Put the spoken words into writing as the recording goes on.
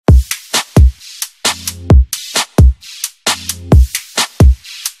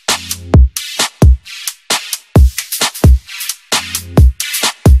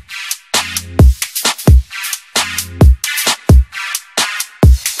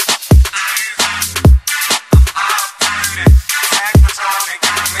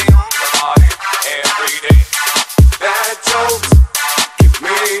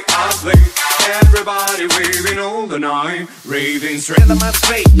night, raving straight. Tell 'em I'm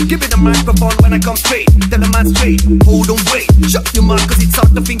straight, give me the microphone when I come straight. Tell 'em I'm straight, hold on wait. Shut your mouth cause it's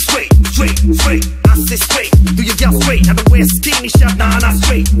hard to think straight. Straight, straight, I say straight. Do your girl straight, I don't wear skinny shirt, nah, not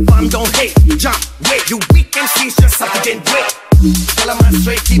straight. Fam don't hate, jump, wait. You weak MCs just have to get wait. Tell 'em I'm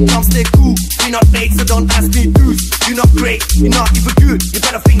straight, keep calm, stay cool. We not late, so don't ask me dudes. You're not great, you're not even good. You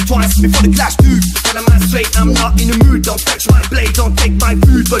better think twice before the clash, dude. Tell 'em I'm straight, I'm not in the mood. Don't touch my blade, don't take my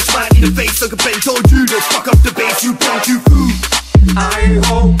food. Punch mine in the face like a Ben told you. Don't fuck up the bass, you punk, you fool. I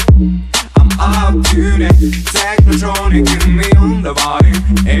hope I'm up to date. Technotronic, give me on the body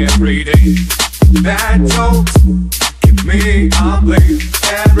every day. Badjokes, keep me up late.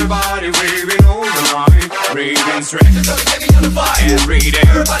 Everybody raving all the night, raving straight. Everybody get me on the vibe Every day,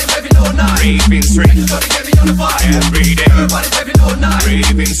 everybody raving all night. raving straight. Everybody get me on the vibe Every day, everybody raving all night.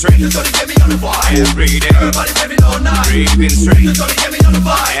 raving straight. Everybody get me on the vibe Every day, everybody raving all night. raving straight. Everybody get me on the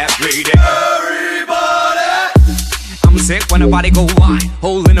vibe Every day. everybody. I'm sick when nobody go wide.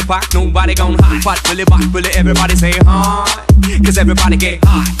 Hole in the back, nobody gon' hide. But back, really everybody say hi. Cause everybody get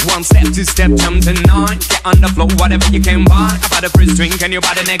high. 1 step, 2 step, jump to 9. Get on the floor, whatever you can buy. I buy the first drink and you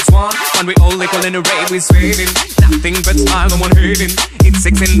buy the next one. When we all lickle in the rave, we swaying. Nothing but style, no one hating. It's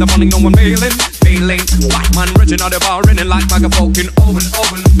 6 in the morning, no one bailing. Failing, white man raging on the bar and like a fucking oven.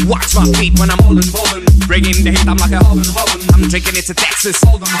 Watch my feet when I'm all involved. Bringing the heat, I'm like a oven. I'm drinking it to Texas,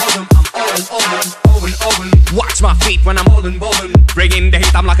 hold 'em. I'm oven. Watch my feet when I'm all involved. Bringing the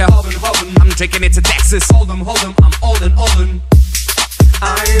heat, I'm like a oven. I'm drinking it to Texas, hold 'em. I'm all.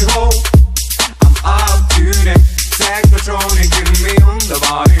 I hope I'm up to date. Technotronic, give me on the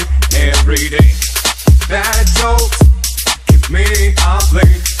body every day. Badjokes, keep me up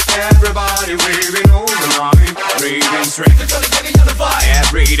late. Everybody raving all the night, raving straight. Everybody get me on the vibe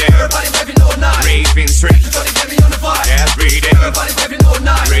Every day, everybody raving all night. raving straight. Everybody get me on the vibe Every day, everybody raving all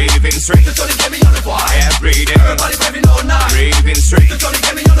night. raving straight. Everybody get me on the vibe Every day, everybody raving all night. raving straight. Everybody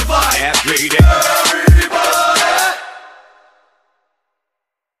get me